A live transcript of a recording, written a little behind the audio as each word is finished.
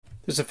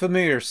There's a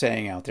familiar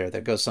saying out there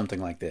that goes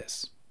something like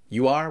this: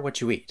 you are what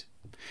you eat.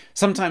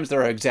 Sometimes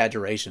there are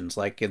exaggerations,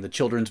 like in the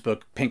children's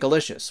book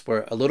Pinkalicious,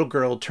 where a little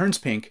girl turns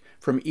pink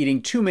from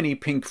eating too many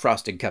pink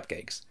frosted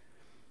cupcakes.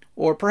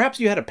 Or perhaps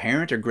you had a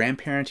parent or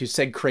grandparent who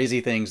said crazy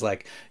things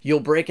like,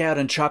 you'll break out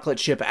in chocolate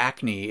chip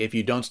acne if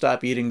you don't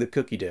stop eating the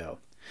cookie dough.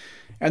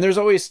 And there's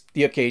always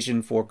the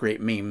occasion for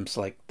great memes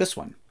like this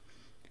one.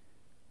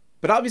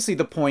 But obviously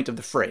the point of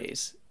the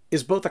phrase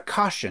is both a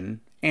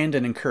caution and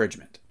an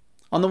encouragement.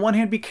 On the one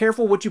hand, be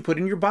careful what you put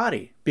in your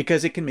body,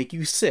 because it can make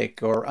you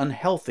sick or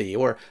unhealthy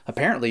or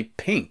apparently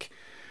pink.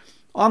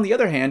 On the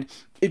other hand,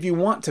 if you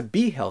want to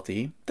be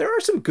healthy, there are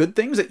some good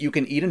things that you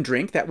can eat and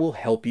drink that will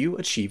help you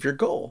achieve your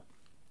goal.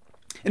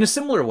 In a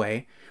similar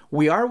way,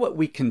 we are what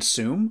we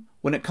consume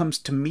when it comes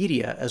to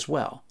media as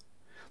well.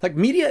 Like,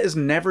 media is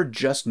never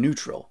just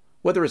neutral.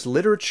 Whether it's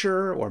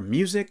literature or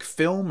music,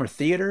 film or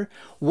theater,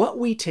 what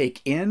we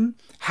take in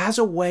has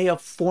a way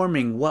of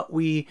forming what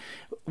we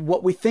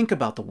think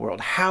about the world,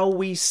 how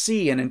we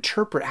see and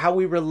interpret, how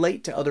we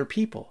relate to other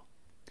people.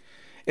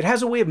 It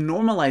has a way of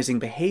normalizing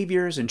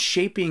behaviors and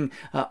shaping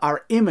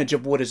our image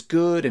of what is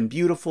good and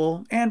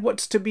beautiful and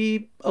what's to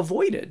be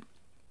avoided.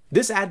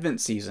 This Advent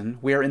season,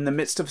 we are in the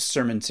midst of a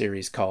sermon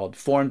series called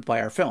Formed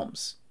by Our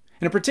Films.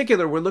 And in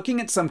particular, we're looking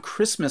at some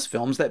Christmas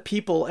films that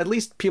people, at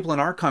least people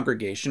in our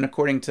congregation,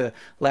 according to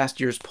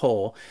last year's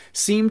poll,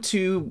 seem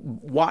to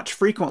watch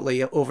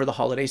frequently over the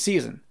holiday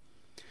season.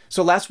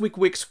 So last week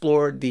we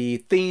explored the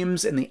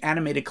themes in the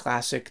animated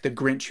classic, The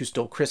Grinch Who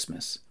Stole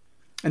Christmas.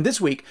 And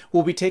this week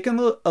we'll be taking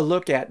a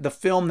look at the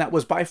film that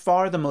was by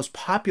far the most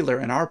popular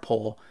in our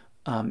poll,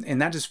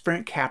 and that is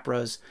Frank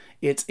Capra's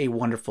It's a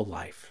Wonderful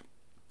Life.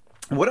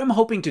 What I'm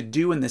hoping to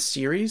do in this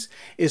series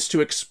is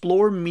to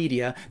explore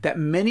media that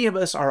many of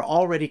us are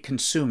already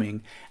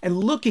consuming and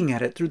looking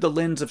at it through the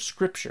lens of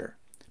Scripture.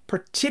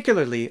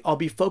 Particularly, I'll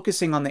be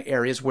focusing on the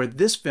areas where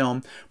this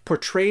film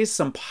portrays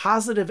some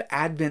positive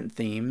Advent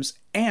themes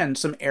and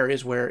some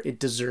areas where it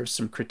deserves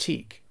some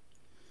critique.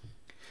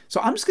 So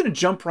I'm just going to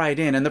jump right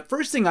in, and the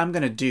first thing I'm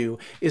going to do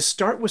is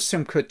start with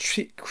some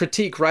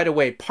critique right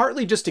away,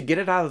 partly just to get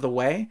it out of the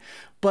way,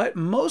 but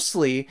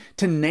mostly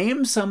to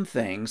name some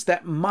things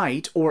that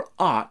might or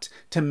ought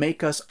to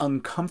make us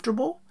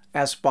uncomfortable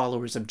as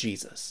followers of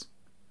Jesus.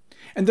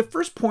 And the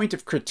first point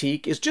of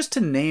critique is just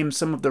to name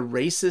some of the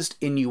racist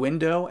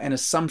innuendo and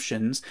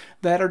assumptions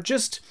that are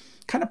just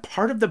kind of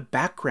part of the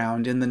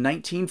background in the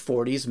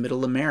 1940s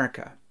Middle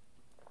America.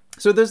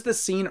 So there's this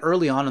scene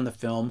early on in the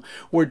film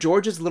where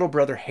George's little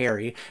brother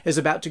Harry is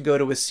about to go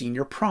to his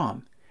senior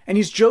prom, and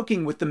he's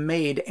joking with the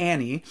maid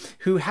Annie,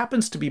 who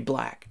happens to be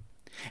black.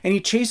 And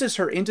he chases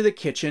her into the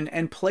kitchen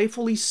and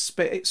playfully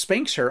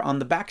spanks her on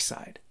the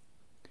backside.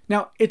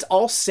 Now, it's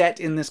all set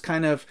in this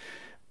kind of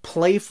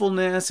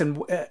playfulness,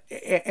 and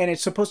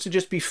it's supposed to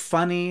just be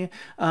funny,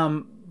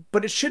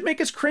 but it should make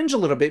us cringe a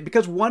little bit,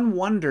 because one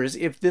wonders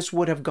if this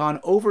would have gone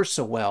over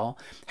so well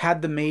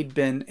had the maid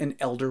been an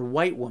elder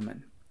white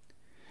woman.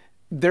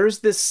 There's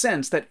this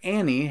sense that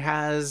Annie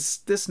has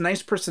this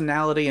nice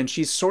personality and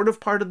she's sort of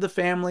part of the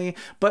family,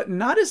 but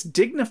not as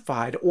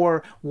dignified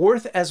or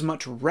worth as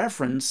much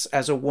reverence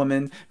as a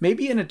woman,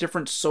 maybe in a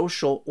different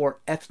social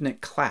or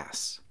ethnic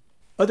class.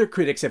 Other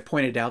critics have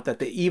pointed out that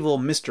the evil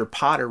Mr.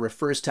 Potter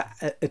refers to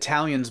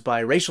Italians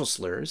by racial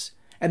slurs.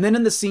 And then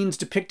in the scenes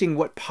depicting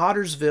what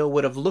Pottersville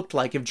would have looked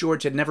like if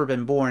George had never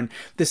been born,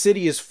 the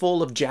city is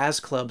full of jazz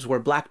clubs where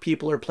black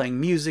people are playing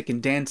music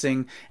and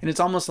dancing, and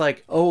it's almost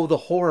like, oh, the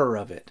horror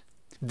of it.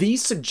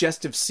 These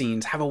suggestive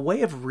scenes have a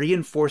way of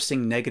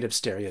reinforcing negative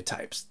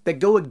stereotypes that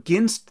go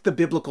against the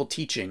biblical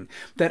teaching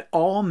that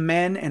all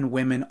men and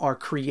women are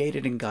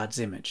created in God's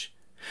image,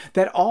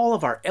 that all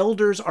of our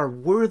elders are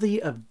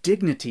worthy of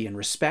dignity and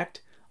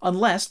respect,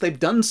 unless they've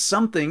done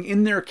something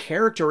in their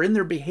character or in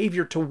their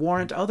behavior to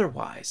warrant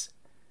otherwise.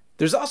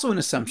 There's also an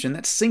assumption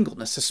that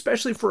singleness,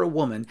 especially for a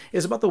woman,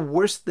 is about the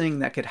worst thing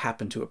that could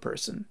happen to a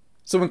person.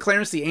 So when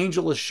Clarence the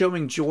Angel is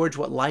showing George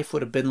what life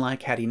would have been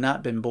like had he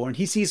not been born,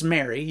 he sees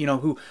Mary,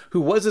 who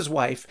was his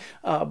wife,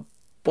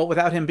 but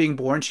without him being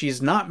born,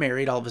 she's not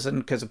married all of a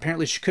sudden because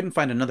apparently she couldn't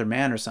find another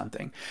man or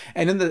something.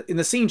 And in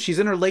the scene, she's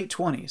in her late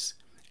 20s,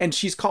 and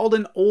she's called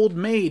an old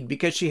maid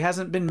because she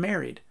hasn't been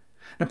married.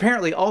 And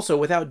apparently also,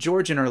 without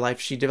George in her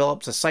life, she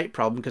develops a sight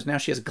problem because now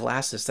she has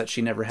glasses that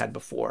she never had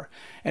before.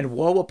 And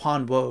woe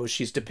upon woe,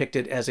 she's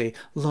depicted as a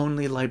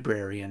lonely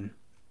librarian.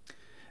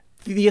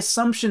 The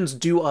assumptions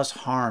do us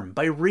harm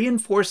by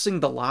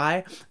reinforcing the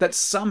lie that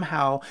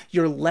somehow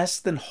you're less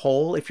than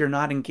whole if you're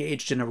not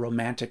engaged in a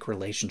romantic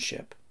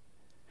relationship.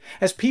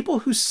 As people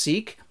who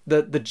seek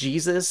the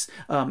Jesus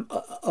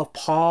of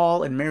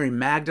Paul and Mary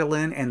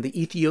Magdalene and the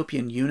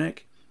Ethiopian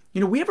eunuch,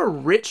 we have a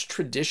rich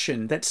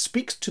tradition that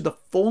speaks to the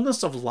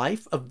fullness of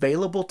life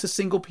available to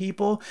single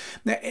people,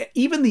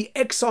 even the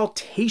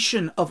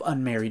exaltation of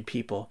unmarried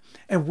people.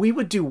 And we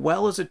would do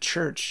well as a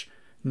church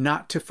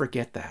not to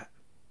forget that.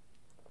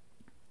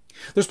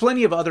 There's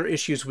plenty of other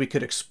issues we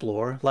could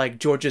explore, like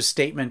George's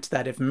statement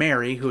that if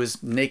Mary, who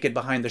is naked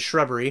behind the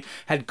shrubbery,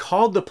 had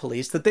called the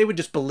police, that they would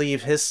just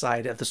believe his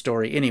side of the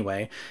story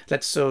anyway.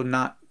 That's so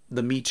not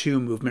the Me Too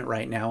movement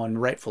right now,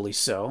 and rightfully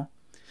so.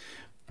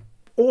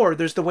 Or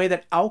there's the way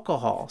that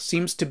alcohol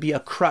seems to be a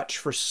crutch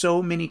for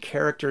so many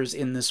characters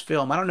in this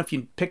film. I don't know if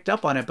you picked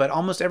up on it, but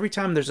almost every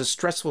time there's a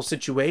stressful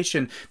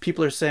situation,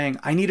 people are saying,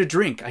 I need a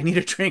drink, I need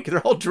a drink. They're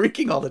all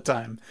drinking all the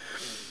time.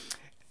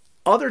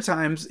 Other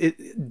times,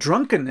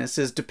 drunkenness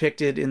is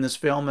depicted in this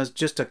film as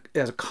just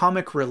as a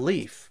comic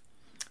relief.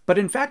 But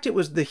in fact, it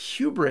was the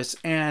hubris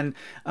and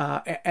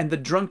the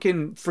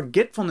drunken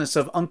forgetfulness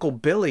of Uncle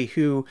Billy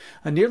who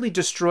nearly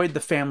destroyed the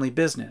family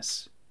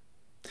business.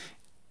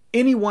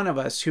 Any one of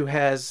us who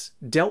has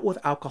dealt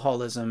with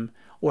alcoholism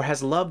or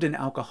has loved an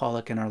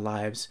alcoholic in our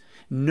lives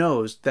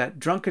knows that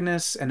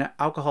drunkenness and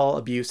alcohol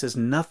abuse is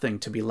nothing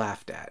to be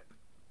laughed at.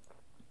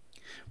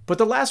 But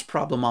the last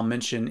problem I'll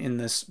mention in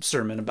this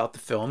sermon about the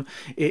film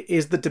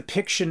is the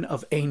depiction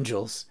of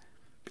angels.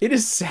 It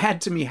is sad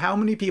to me how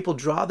many people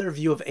draw their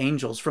view of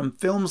angels from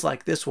films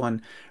like this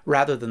one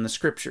rather than the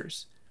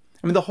scriptures.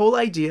 I mean, the whole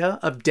idea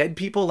of dead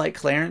people like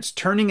Clarence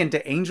turning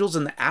into angels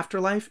in the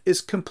afterlife is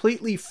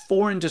completely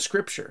foreign to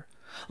scripture,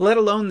 let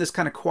alone this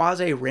kind of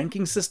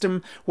quasi-ranking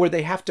system where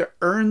they have to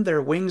earn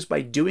their wings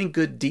by doing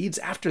good deeds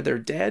after they're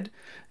dead.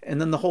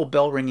 And then the whole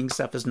bell-ringing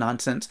stuff is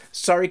nonsense.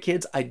 Sorry,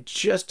 kids, I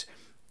just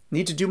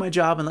need to do my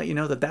job and let you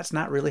know that that's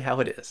not really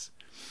how it is.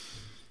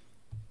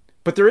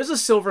 But there is a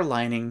silver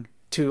lining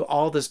to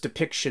all this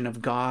depiction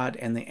of God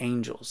and the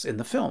angels in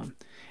the film.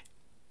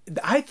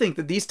 I think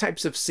that these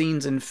types of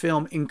scenes in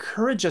film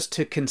encourage us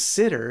to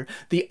consider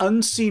the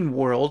unseen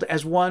world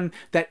as one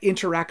that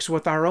interacts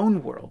with our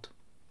own world.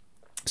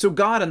 So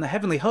God and the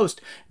heavenly host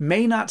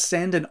may not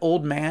send an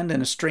old man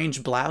in a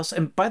strange blouse.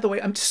 And by the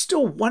way, I'm just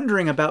still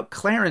wondering about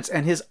Clarence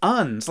and his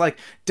uns. Like,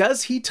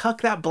 does he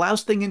tuck that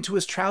blouse thing into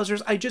his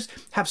trousers? I just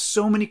have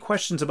so many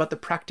questions about the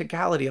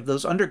practicality of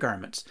those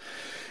undergarments.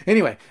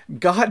 Anyway,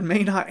 God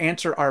may not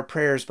answer our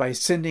prayers by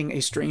sending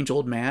a strange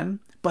old man,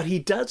 but he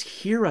does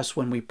hear us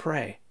when we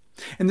pray.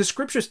 And the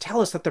scriptures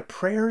tell us that the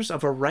prayers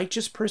of a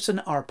righteous person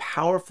are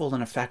powerful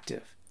and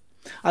effective.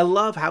 I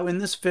love how in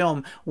this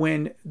film,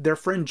 when their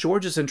friend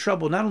George is in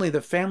trouble, not only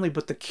the family,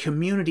 but the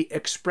community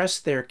express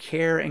their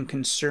care and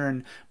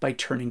concern by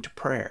turning to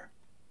prayer.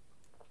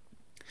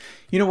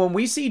 You know, when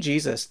we see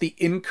Jesus, the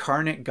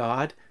incarnate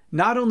God,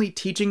 not only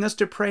teaching us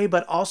to pray,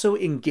 but also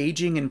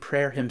engaging in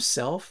prayer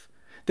himself,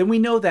 then we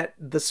know that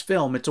this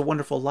film, It's a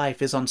Wonderful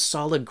Life, is on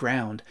solid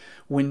ground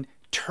when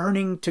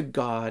turning to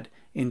God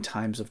in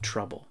times of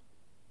trouble.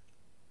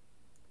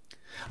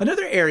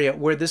 Another area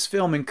where this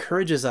film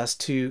encourages us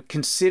to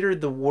consider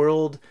the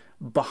world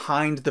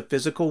behind the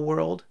physical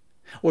world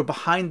or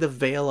behind the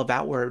veil of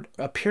outward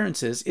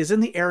appearances is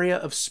in the area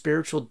of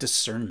spiritual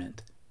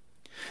discernment.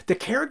 The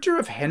character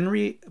of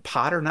Henry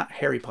Potter,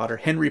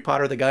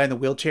 the guy in the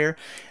wheelchair,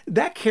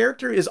 that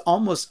character is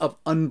almost of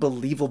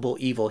unbelievable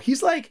evil.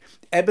 He's like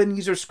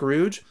Ebenezer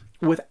Scrooge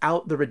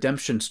without the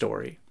redemption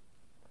story.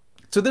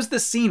 So there's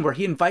this scene where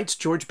he invites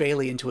George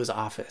Bailey into his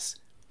office.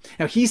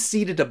 Now, he's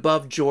seated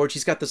above George.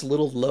 He's got this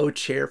little low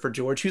chair for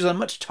George, who's a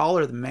much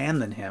taller man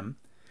than him.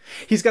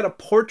 He's got a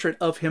portrait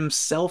of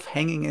himself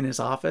hanging in his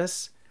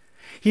office.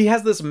 He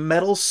has this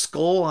metal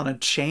skull on a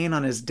chain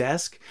on his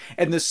desk,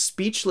 and this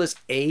speechless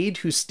aide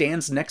who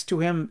stands next to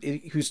him,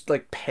 who's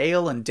like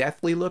pale and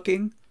deathly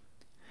looking.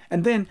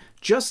 And then,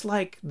 just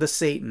like the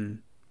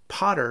Satan,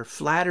 Potter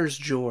flatters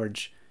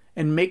George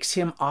and makes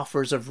him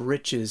offers of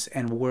riches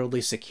and worldly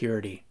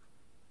security.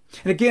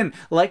 And again,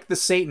 like the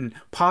Satan,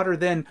 Potter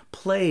then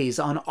plays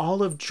on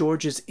all of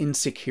George's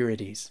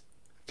insecurities.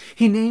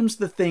 He names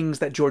the things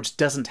that George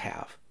doesn't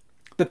have,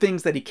 the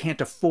things that he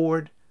can't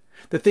afford,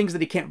 the things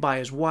that he can't buy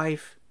his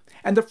wife,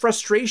 and the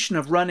frustration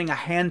of running a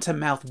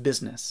hand-to-mouth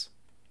business.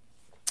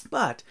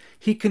 But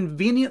he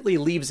conveniently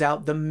leaves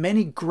out the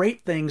many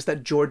great things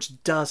that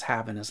George does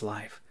have in his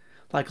life,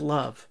 like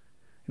love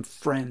and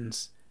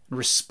friends and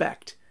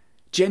respect,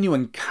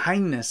 genuine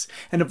kindness,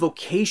 and a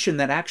vocation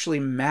that actually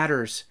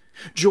matters.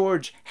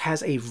 George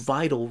has a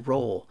vital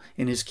role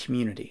in his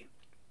community.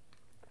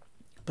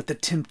 But the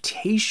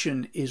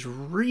temptation is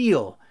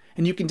real,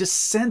 and you can just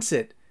sense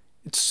it.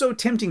 It's so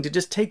tempting to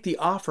just take the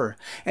offer.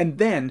 And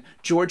then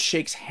George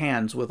shakes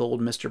hands with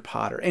old Mr.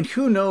 Potter. And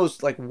who knows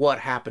what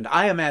happened.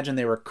 I imagine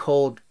they were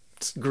cold,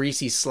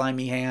 greasy,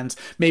 slimy hands.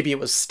 Maybe it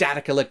was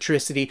static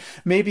electricity.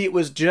 Maybe it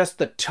was just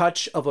the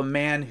touch of a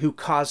man who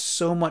caused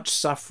so much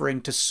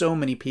suffering to so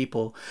many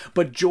people.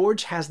 But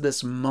George has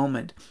this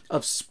moment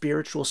of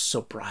spiritual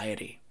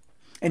sobriety.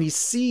 And he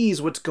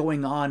sees what's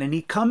going on, and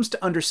he comes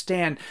to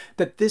understand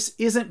that this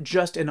isn't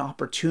just an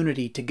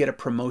opportunity to get a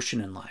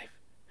promotion in life.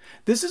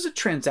 This is a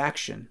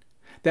transaction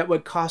that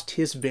would cost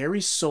his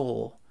very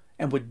soul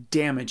and would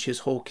damage his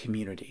whole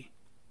community.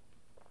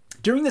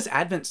 During this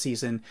Advent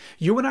season,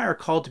 you and I are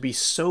called to be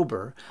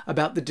sober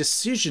about the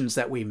decisions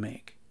that we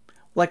make,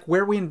 like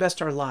where we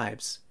invest our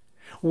lives,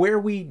 where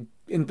we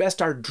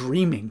invest our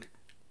dreaming,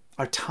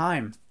 our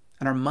time,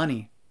 and our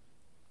money.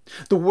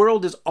 The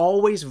world is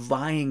always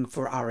vying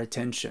for our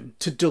attention,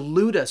 to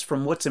delude us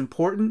from what's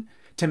important,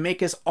 to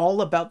make us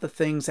all about the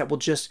things that will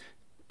just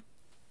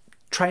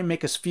try and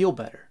make us feel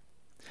better.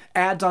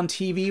 Ads on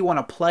TV want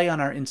to play on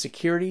our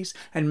insecurities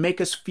and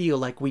make us feel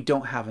like we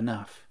don't have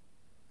enough.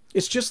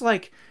 It's just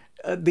like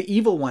the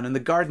evil one in the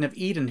Garden of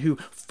Eden who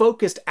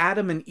focused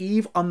Adam and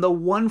Eve on the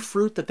one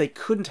fruit that they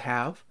couldn't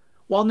have,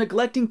 while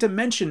neglecting to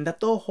mention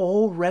that the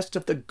whole rest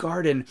of the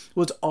garden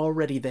was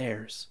already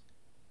theirs.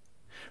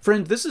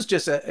 Friends, this is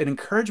just an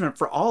encouragement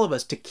for all of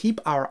us to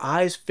keep our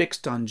eyes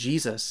fixed on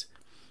Jesus,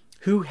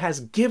 who has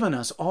given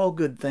us all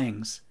good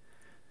things.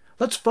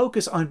 Let's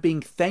focus on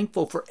being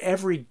thankful for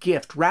every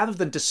gift rather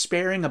than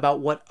despairing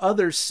about what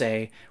others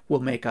say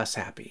will make us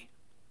happy.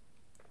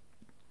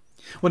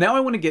 Well, now I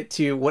want to get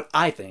to what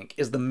I think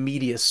is the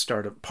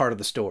meatiest part of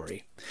the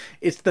story.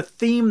 It's the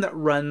theme that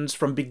runs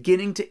from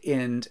beginning to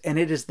end, and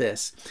it is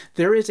this.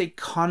 There is a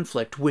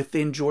conflict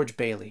within George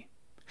Bailey.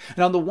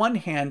 And on the one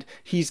hand,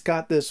 he's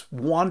got this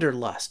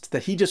wanderlust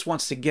that he just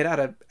wants to get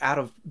out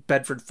of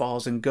Bedford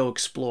Falls and go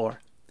explore.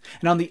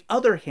 And on the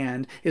other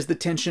hand is the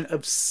tension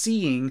of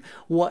seeing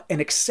what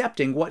and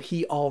accepting what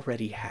he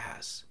already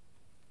has.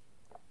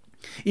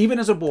 Even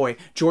as a boy,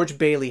 George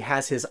Bailey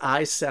has his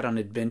eyes set on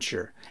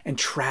adventure and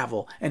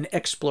travel and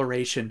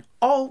exploration.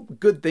 All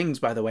good things,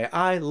 by the way.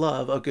 I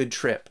love a good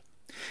trip.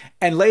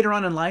 And later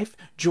on in life,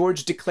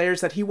 George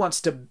declares that he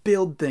wants to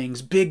build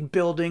things, big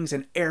buildings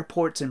and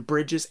airports and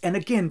bridges. And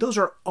again, those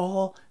are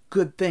all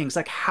good things,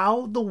 like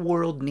how the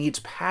world needs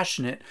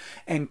passionate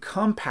and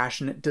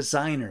compassionate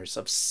designers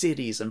of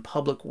cities and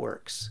public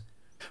works.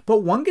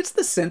 But one gets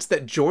the sense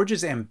that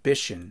George's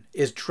ambition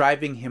is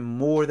driving him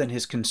more than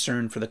his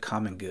concern for the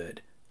common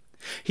good.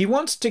 He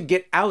wants to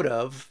get out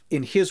of,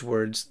 in his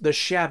words, the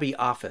shabby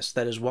office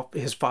that is what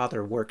his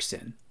father works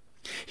in.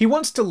 He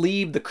wants to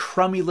leave the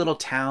crummy little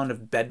town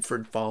of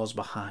Bedford Falls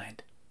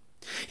behind.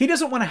 He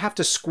doesn't want to have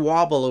to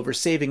squabble over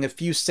saving a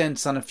few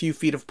cents on a few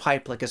feet of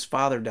pipe like his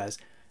father does.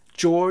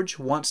 George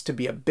wants to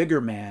be a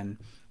bigger man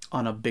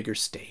on a bigger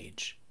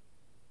stage.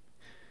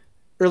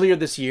 Earlier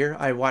this year,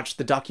 I watched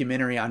the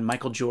documentary on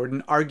Michael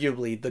Jordan,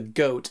 arguably the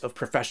GOAT of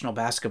professional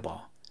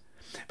basketball.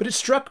 But it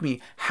struck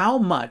me how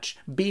much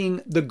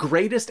being the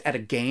greatest at a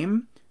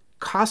game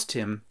cost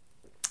him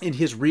in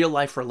his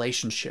real-life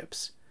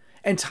relationships.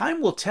 And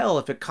time will tell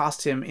if it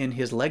cost him in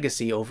his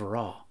legacy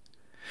overall.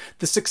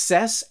 The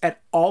success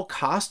at all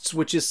costs,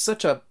 which is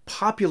such a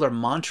popular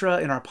mantra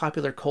in our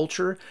popular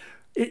culture,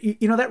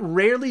 that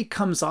rarely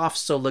comes off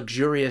so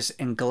luxurious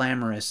and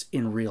glamorous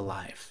in real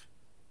life.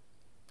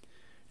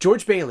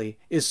 George Bailey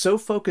is so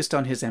focused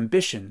on his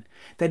ambition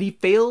that he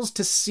fails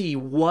to see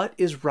what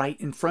is right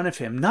in front of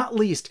him, not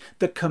least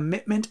the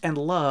commitment and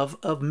love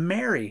of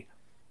Mary.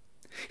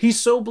 He's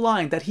so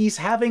blind that he's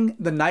having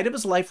the night of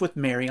his life with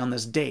Mary on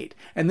this date,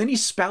 and then he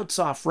spouts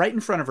off right in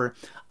front of her,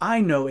 "I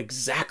know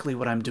exactly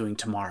what I'm doing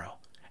tomorrow,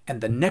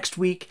 and the next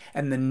week,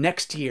 and the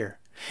next year."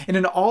 And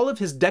in all of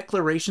his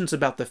declarations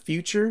about the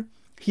future,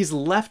 he's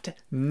left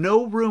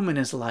no room in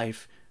his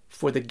life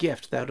for the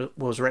gift that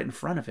was right in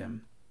front of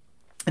him.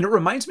 And it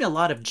reminds me a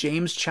lot of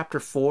James chapter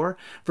 4,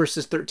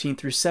 verses 13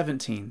 through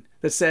 17,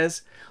 that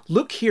says,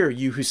 "Look here,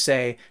 you who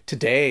say,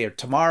 'Today or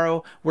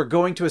tomorrow we're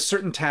going to a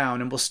certain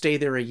town and we'll stay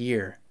there a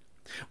year.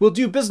 We'll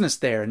do business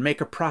there and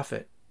make a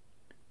profit.'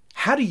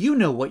 How do you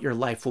know what your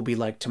life will be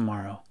like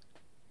tomorrow?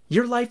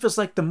 Your life is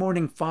like the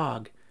morning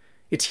fog.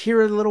 It's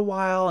here a little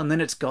while and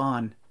then it's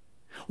gone.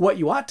 What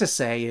you ought to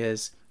say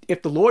is,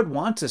 'If the Lord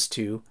wants us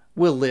to,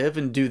 we'll live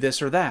and do this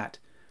or that.'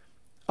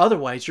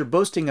 Otherwise, you're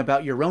boasting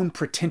about your own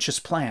pretentious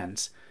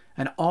plans,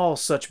 and all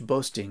such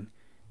boasting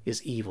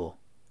is evil."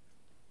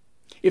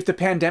 If the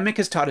pandemic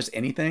has taught us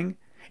anything,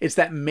 it's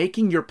that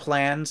making your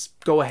plans,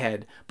 go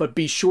ahead, but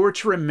be sure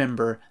to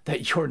remember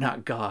that you're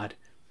not God.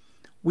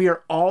 We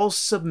are all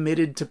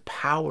submitted to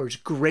powers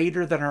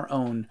greater than our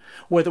own,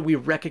 whether we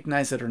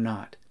recognize it or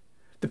not.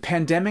 The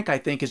pandemic, I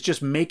think, is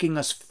just making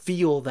us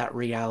feel that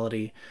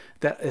reality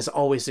that has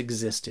always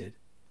existed.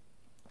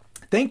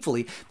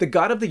 Thankfully, the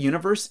God of the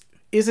universe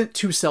isn't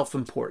too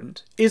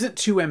self-important, isn't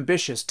too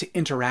ambitious to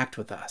interact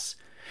with us.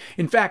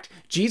 In fact,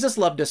 Jesus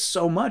loved us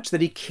so much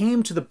that he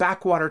came to the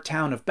backwater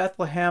town of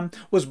Bethlehem,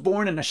 was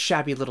born in a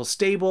shabby little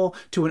stable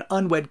to an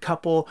unwed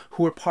couple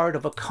who were part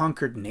of a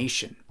conquered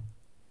nation.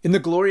 In the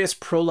glorious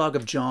prologue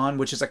of John,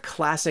 which is a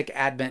classic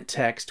Advent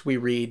text, we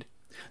read,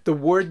 "The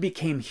Word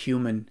became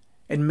human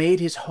and made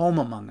his home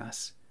among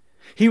us.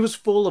 He was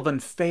full of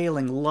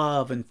unfailing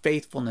love and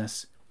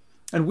faithfulness.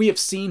 And we have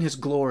seen his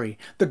glory,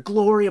 the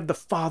glory of the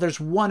Father's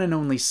one and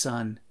only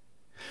Son."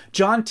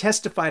 John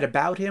testified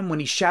about him when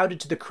he shouted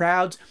to the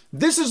crowds,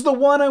 "This is the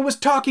one I was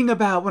talking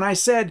about when I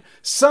said,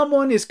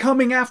 'Someone is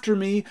coming after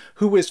me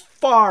who is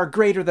far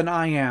greater than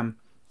I am,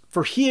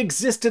 for he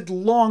existed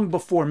long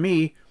before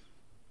me.'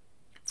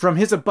 From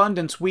his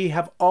abundance we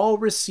have all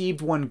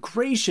received one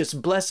gracious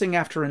blessing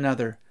after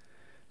another.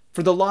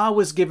 For the law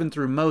was given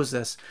through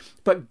Moses,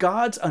 but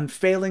God's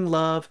unfailing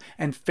love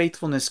and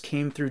faithfulness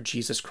came through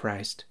Jesus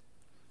Christ.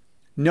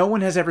 No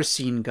one has ever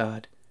seen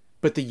God,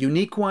 but the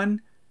unique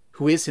one,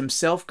 who is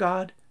himself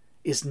God,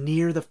 is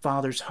near the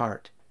Father's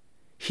heart.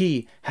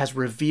 He has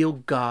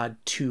revealed God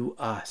to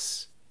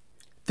us."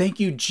 Thank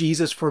you,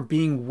 Jesus, for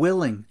being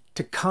willing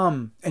to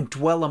come and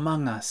dwell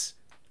among us.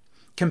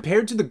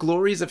 Compared to the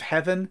glories of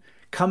heaven,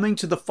 coming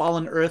to the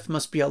fallen earth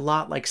must be a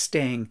lot like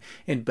staying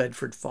in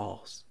Bedford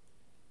Falls.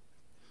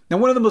 Now,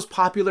 one of the most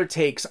popular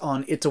takes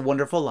on It's a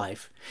Wonderful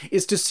Life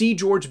is to see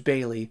George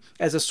Bailey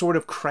as a sort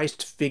of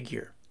Christ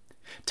figure.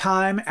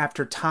 Time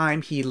after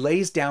time, he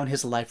lays down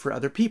his life for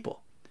other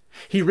people.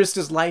 He risked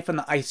his life in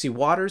the icy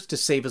waters to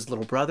save his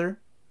little brother.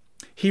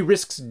 He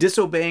risks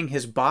disobeying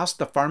his boss,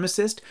 the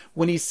pharmacist,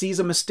 when he sees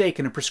a mistake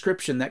in a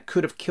prescription that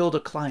could have killed a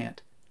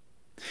client.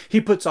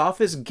 He puts off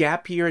his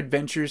gap year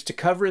adventures to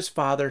cover his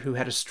father who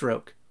had a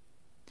stroke.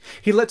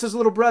 He lets his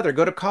little brother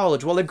go to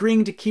college while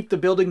agreeing to keep the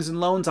Buildings and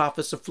Loans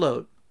office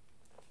afloat.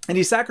 And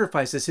he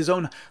sacrifices his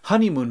own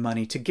honeymoon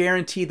money to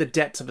guarantee the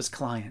debts of his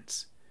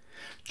clients.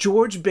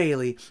 George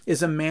Bailey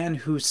is a man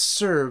who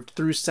served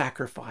through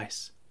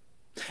sacrifice.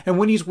 And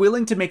when he's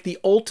willing to make the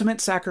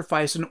ultimate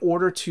sacrifice in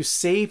order to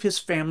save his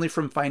family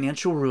from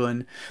financial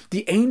ruin,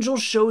 the angel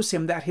shows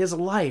him that his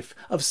life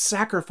of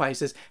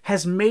sacrifices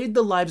has made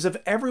the lives of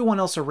everyone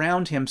else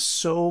around him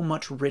so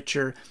much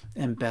richer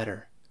and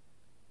better.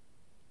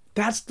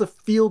 That's the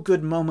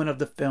feel-good moment of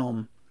the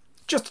film.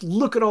 Just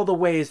look at all the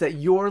ways that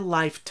your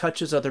life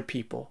touches other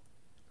people.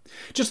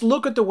 Just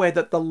look at the way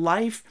that the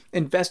life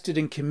invested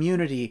in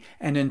community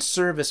and in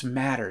service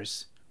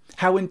matters.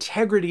 How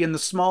integrity in the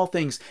small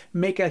things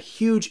make a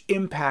huge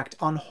impact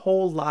on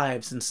whole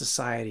lives and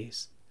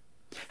societies.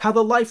 How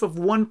the life of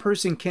one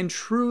person can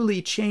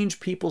truly change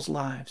people's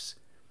lives.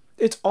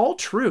 It's all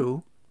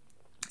true,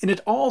 and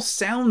it all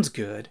sounds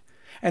good,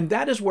 and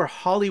that is where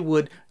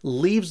Hollywood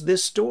leaves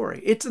this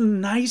story. It's a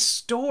nice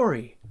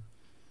story.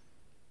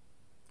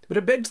 But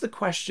it begs the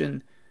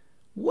question,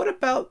 what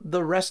about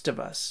the rest of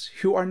us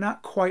who are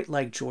not quite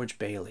like George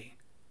Bailey?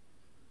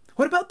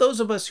 What about those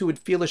of us who would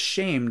feel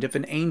ashamed if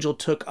an angel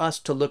took us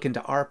to look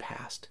into our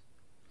past?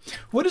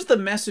 What is the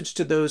message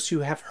to those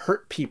who have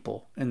hurt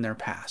people in their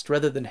past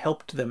rather than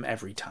helped them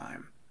every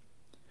time?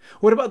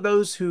 What about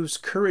those whose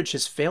courage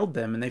has failed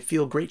them and they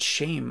feel great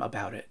shame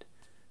about it?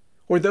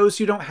 Or those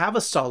who don't have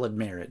a solid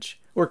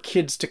marriage or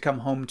kids to come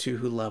home to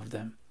who love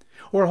them?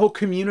 Or a whole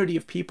community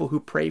of people who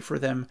pray for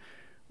them?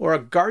 Or a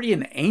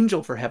guardian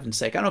angel, for heaven's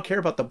sake? I don't care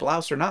about the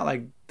blouse or not.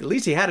 Like, at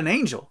least he had an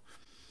angel.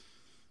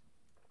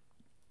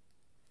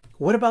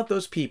 What about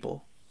those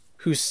people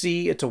who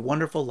see It's a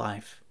Wonderful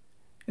Life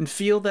and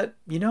feel that,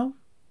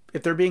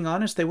 if they're being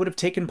honest, they would have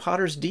taken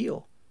Potter's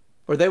deal,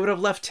 or they would have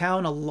left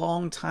town a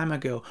long time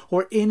ago,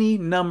 or any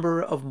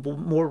number of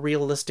more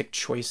realistic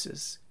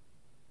choices?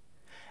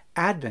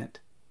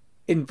 Advent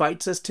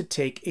invites us to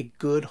take a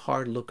good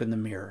hard look in the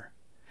mirror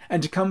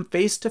and to come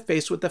face to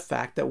face with the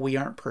fact that we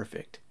aren't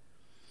perfect.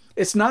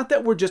 It's not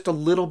that we're just a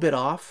little bit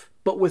off,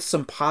 but with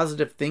some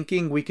positive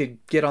thinking, we could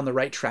get on the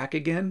right track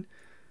again.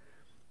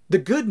 The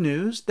good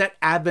news that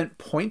Advent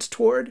points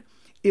toward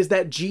is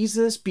that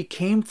Jesus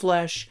became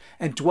flesh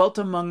and dwelt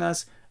among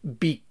us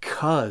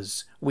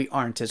because we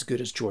aren't as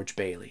good as George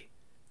Bailey.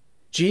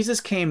 Jesus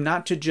came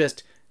not to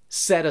just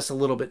set us a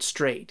little bit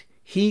straight.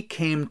 He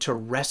came to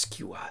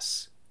rescue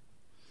us.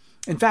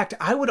 In fact,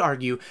 I would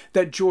argue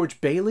that George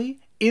Bailey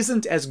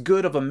isn't as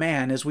good of a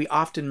man as we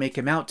often make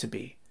him out to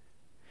be.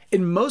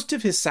 In most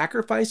of his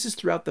sacrifices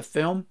throughout the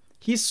film,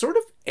 he's sort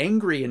of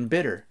angry and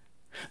bitter.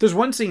 There's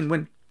one scene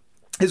when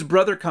his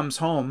brother comes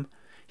home.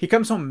 He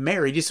comes home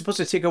married. He's supposed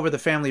to take over the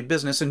family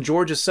business, and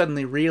George is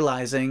suddenly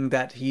realizing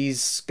that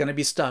he's going to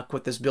be stuck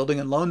with this building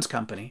and loans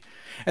company.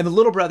 And the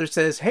little brother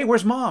says, "Hey,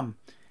 where's Mom?"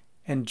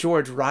 And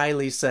George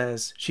wryly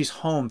says, "She's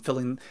home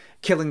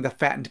killing the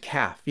fattened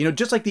calf."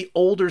 Just like the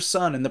older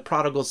son in the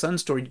prodigal son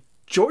story,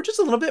 George is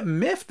a little bit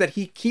miffed that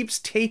he keeps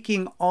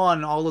taking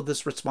on all of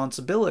this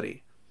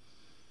responsibility.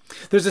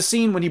 There's a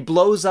scene when he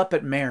blows up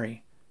at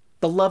Mary,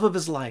 the love of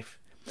his life,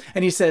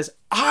 and he says,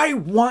 "I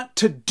want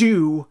to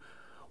do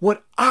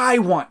what I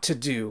want to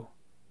do."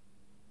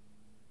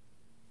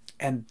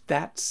 And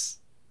that's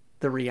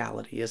the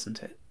reality,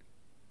 isn't it?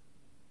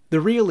 The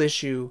real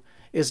issue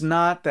is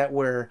not that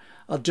we're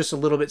just a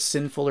little bit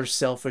sinful or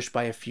selfish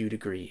by a few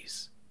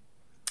degrees.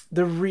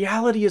 The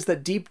reality is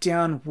that deep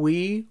down,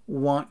 we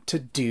want to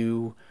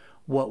do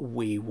what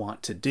we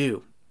want to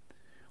do.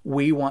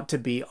 We want to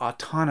be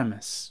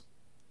autonomous.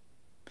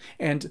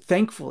 And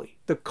thankfully,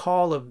 the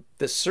call of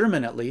the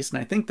sermon, at least,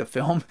 and I think the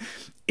film,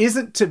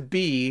 isn't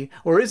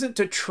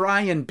to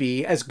try and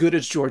be as good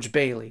as George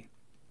Bailey.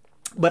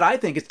 But I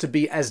think it's to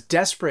be as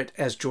desperate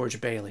as George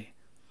Bailey.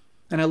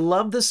 And I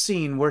love the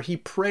scene where he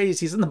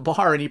prays, he's in the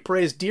bar and he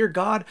prays, "Dear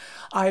God,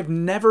 I have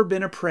never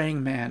been a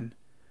praying man,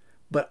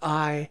 but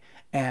I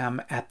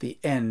am at the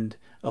end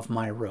of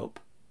my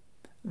rope."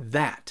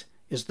 That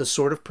is the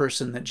sort of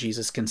person that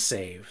Jesus can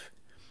save.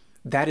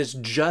 That is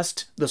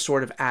just the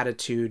sort of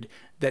attitude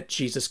that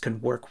Jesus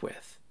can work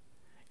with.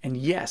 And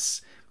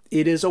yes,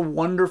 it is a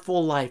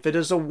wonderful life. It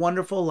is a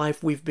wonderful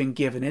life we've been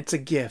given. It's a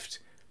gift.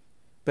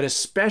 But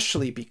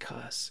especially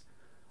because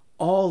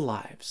all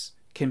lives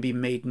can be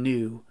made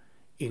new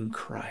in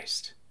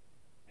Christ.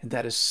 And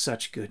that is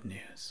such good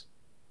news.